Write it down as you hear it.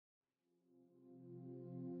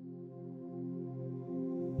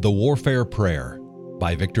The Warfare Prayer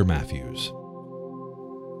by Victor Matthews.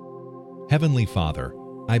 Heavenly Father,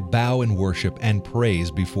 I bow in worship and praise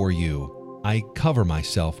before you. I cover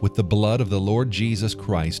myself with the blood of the Lord Jesus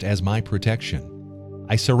Christ as my protection.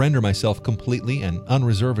 I surrender myself completely and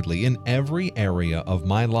unreservedly in every area of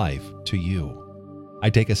my life to you. I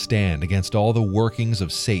take a stand against all the workings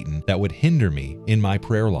of Satan that would hinder me in my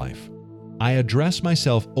prayer life. I address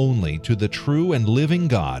myself only to the true and living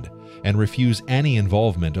God and refuse any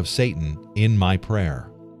involvement of Satan in my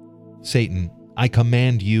prayer. Satan, I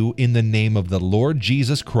command you in the name of the Lord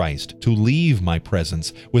Jesus Christ to leave my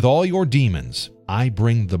presence with all your demons. I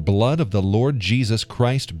bring the blood of the Lord Jesus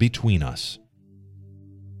Christ between us.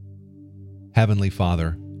 Heavenly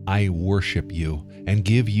Father, I worship you and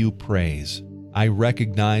give you praise. I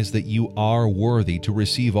recognize that you are worthy to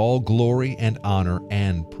receive all glory and honor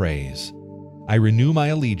and praise. I renew my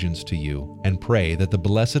allegiance to you and pray that the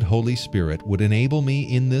blessed Holy Spirit would enable me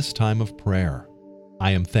in this time of prayer.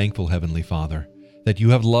 I am thankful, Heavenly Father, that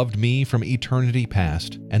you have loved me from eternity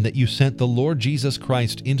past and that you sent the Lord Jesus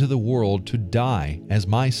Christ into the world to die as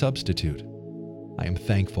my substitute. I am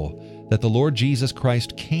thankful that the Lord Jesus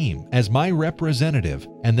Christ came as my representative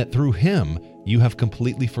and that through him you have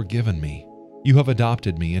completely forgiven me. You have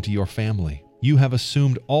adopted me into your family. You have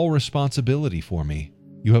assumed all responsibility for me.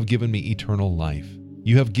 You have given me eternal life.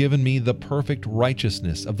 You have given me the perfect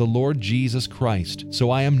righteousness of the Lord Jesus Christ,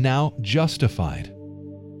 so I am now justified.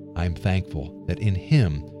 I am thankful that in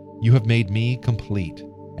him you have made me complete,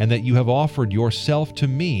 and that you have offered yourself to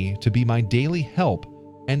me to be my daily help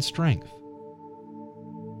and strength.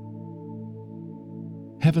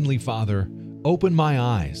 Heavenly Father, open my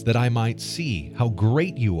eyes that I might see how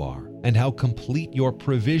great you are and how complete your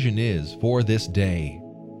provision is for this day.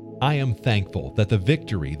 I am thankful that the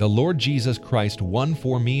victory the Lord Jesus Christ won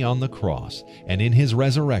for me on the cross and in his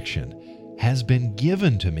resurrection has been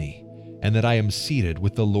given to me, and that I am seated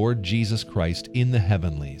with the Lord Jesus Christ in the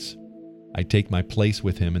heavenlies. I take my place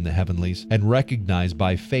with him in the heavenlies and recognize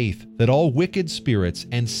by faith that all wicked spirits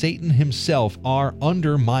and Satan himself are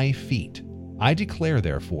under my feet. I declare,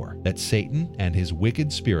 therefore, that Satan and his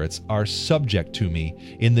wicked spirits are subject to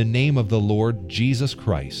me in the name of the Lord Jesus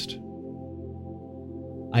Christ.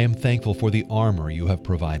 I am thankful for the armor you have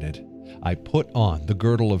provided. I put on the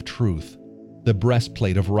girdle of truth, the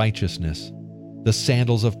breastplate of righteousness, the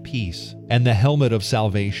sandals of peace, and the helmet of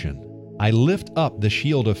salvation. I lift up the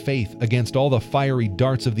shield of faith against all the fiery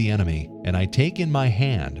darts of the enemy, and I take in my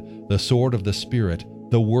hand the sword of the Spirit,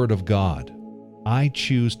 the Word of God. I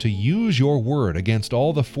choose to use your word against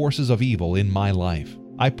all the forces of evil in my life.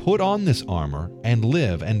 I put on this armor and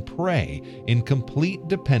live and pray in complete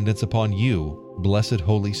dependence upon you, blessed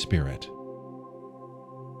Holy Spirit.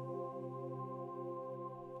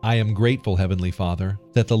 I am grateful, Heavenly Father,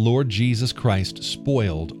 that the Lord Jesus Christ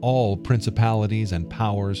spoiled all principalities and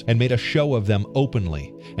powers and made a show of them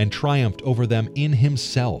openly and triumphed over them in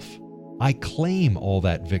himself. I claim all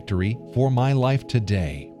that victory for my life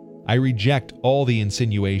today. I reject all the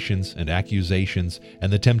insinuations and accusations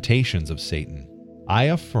and the temptations of Satan. I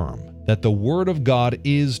affirm that the Word of God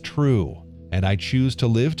is true, and I choose to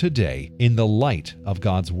live today in the light of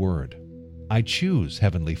God's Word. I choose,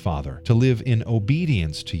 Heavenly Father, to live in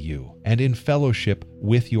obedience to you and in fellowship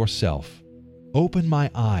with yourself. Open my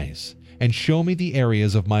eyes and show me the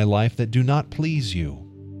areas of my life that do not please you.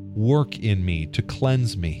 Work in me to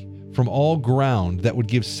cleanse me from all ground that would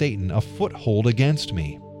give Satan a foothold against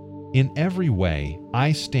me. In every way,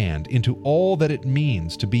 I stand into all that it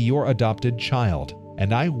means to be your adopted child,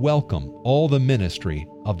 and I welcome all the ministry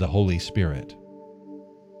of the Holy Spirit.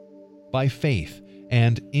 By faith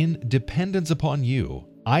and in dependence upon you,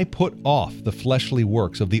 I put off the fleshly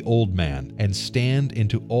works of the old man and stand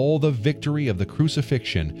into all the victory of the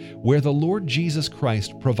crucifixion, where the Lord Jesus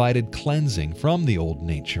Christ provided cleansing from the old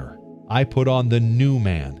nature. I put on the new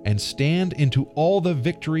man and stand into all the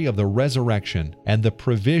victory of the resurrection and the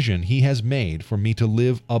provision he has made for me to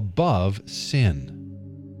live above sin.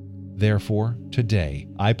 Therefore, today,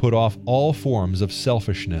 I put off all forms of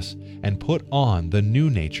selfishness and put on the new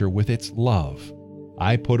nature with its love.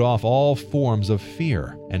 I put off all forms of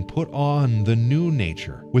fear and put on the new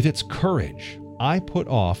nature with its courage. I put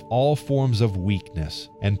off all forms of weakness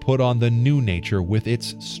and put on the new nature with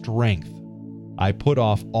its strength. I put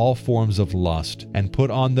off all forms of lust and put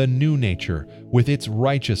on the new nature with its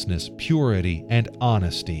righteousness, purity, and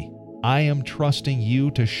honesty. I am trusting you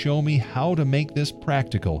to show me how to make this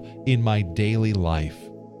practical in my daily life.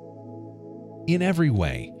 In every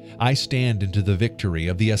way, I stand into the victory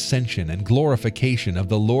of the ascension and glorification of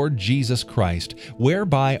the Lord Jesus Christ,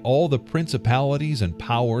 whereby all the principalities and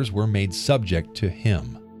powers were made subject to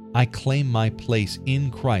him. I claim my place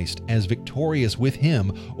in Christ as victorious with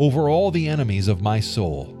Him over all the enemies of my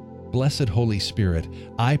soul. Blessed Holy Spirit,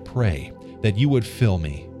 I pray that you would fill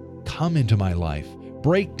me, come into my life,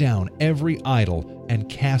 break down every idol, and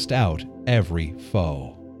cast out every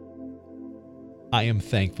foe. I am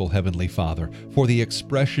thankful, Heavenly Father, for the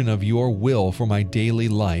expression of your will for my daily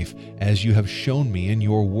life as you have shown me in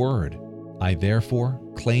your word. I therefore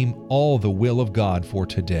claim all the will of God for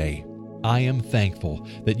today. I am thankful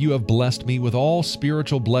that you have blessed me with all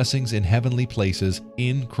spiritual blessings in heavenly places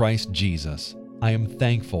in Christ Jesus. I am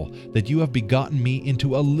thankful that you have begotten me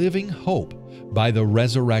into a living hope by the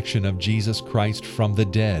resurrection of Jesus Christ from the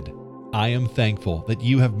dead. I am thankful that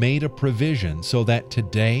you have made a provision so that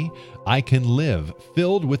today I can live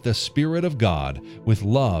filled with the Spirit of God, with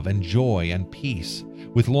love and joy and peace,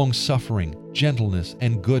 with long-suffering, gentleness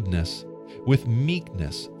and goodness, with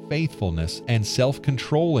meekness, faithfulness, and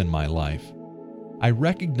self-control in my life. I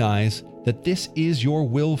recognize that this is your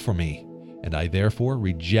will for me, and I therefore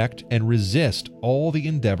reject and resist all the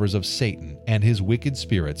endeavors of Satan and his wicked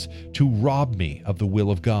spirits to rob me of the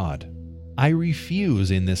will of God. I refuse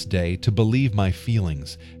in this day to believe my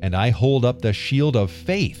feelings, and I hold up the shield of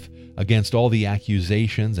faith against all the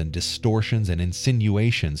accusations and distortions and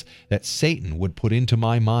insinuations that Satan would put into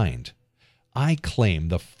my mind. I claim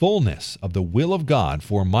the fullness of the will of God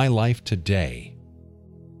for my life today.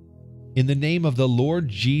 In the name of the Lord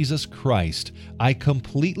Jesus Christ, I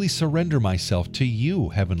completely surrender myself to you,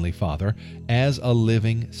 Heavenly Father, as a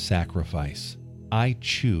living sacrifice. I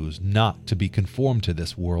choose not to be conformed to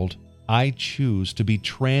this world. I choose to be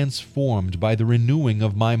transformed by the renewing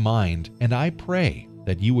of my mind, and I pray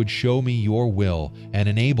that you would show me your will and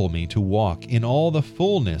enable me to walk in all the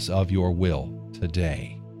fullness of your will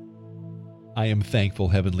today. I am thankful,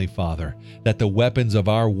 Heavenly Father, that the weapons of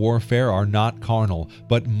our warfare are not carnal,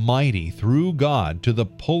 but mighty through God to the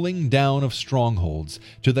pulling down of strongholds,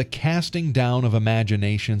 to the casting down of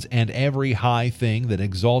imaginations and every high thing that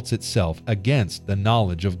exalts itself against the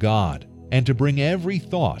knowledge of God, and to bring every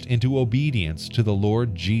thought into obedience to the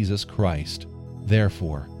Lord Jesus Christ.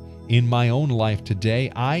 Therefore, in my own life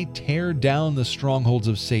today, I tear down the strongholds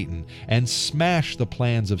of Satan and smash the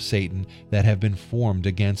plans of Satan that have been formed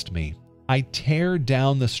against me. I tear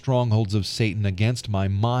down the strongholds of Satan against my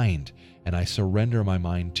mind, and I surrender my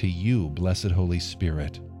mind to you, blessed Holy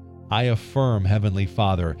Spirit. I affirm, Heavenly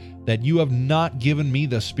Father, that you have not given me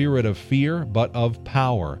the spirit of fear, but of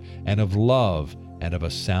power and of love and of a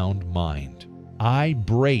sound mind. I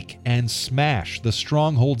break and smash the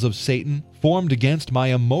strongholds of Satan formed against my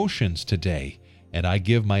emotions today, and I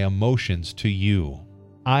give my emotions to you.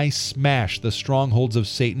 I smash the strongholds of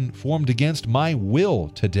Satan formed against my will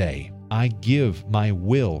today. I give my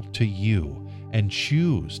will to you and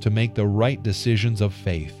choose to make the right decisions of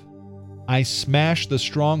faith. I smash the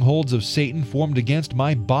strongholds of Satan formed against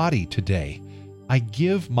my body today. I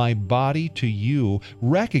give my body to you,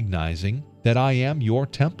 recognizing that I am your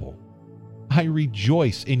temple. I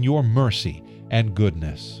rejoice in your mercy and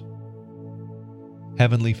goodness.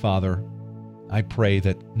 Heavenly Father, I pray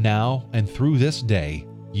that now and through this day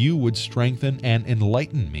you would strengthen and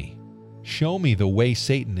enlighten me. Show me the way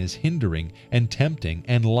Satan is hindering and tempting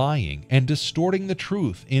and lying and distorting the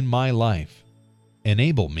truth in my life.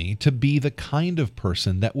 Enable me to be the kind of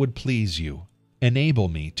person that would please you. Enable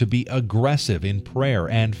me to be aggressive in prayer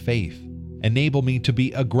and faith. Enable me to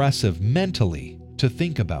be aggressive mentally, to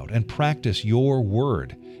think about and practice your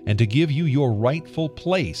word, and to give you your rightful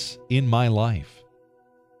place in my life.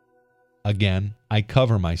 Again, I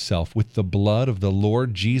cover myself with the blood of the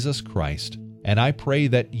Lord Jesus Christ, and I pray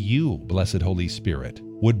that you, blessed Holy Spirit,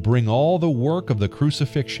 would bring all the work of the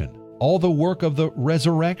crucifixion, all the work of the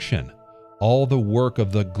resurrection, all the work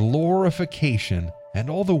of the glorification,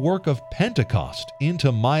 and all the work of Pentecost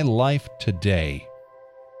into my life today.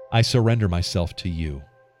 I surrender myself to you.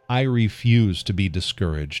 I refuse to be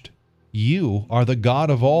discouraged. You are the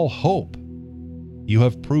God of all hope. You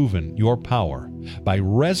have proven your power by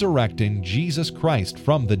resurrecting Jesus Christ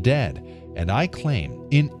from the dead, and I claim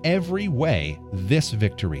in every way this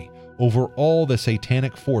victory over all the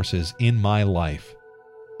satanic forces in my life.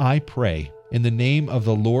 I pray in the name of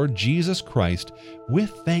the Lord Jesus Christ with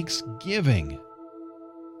thanksgiving.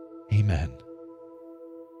 Amen.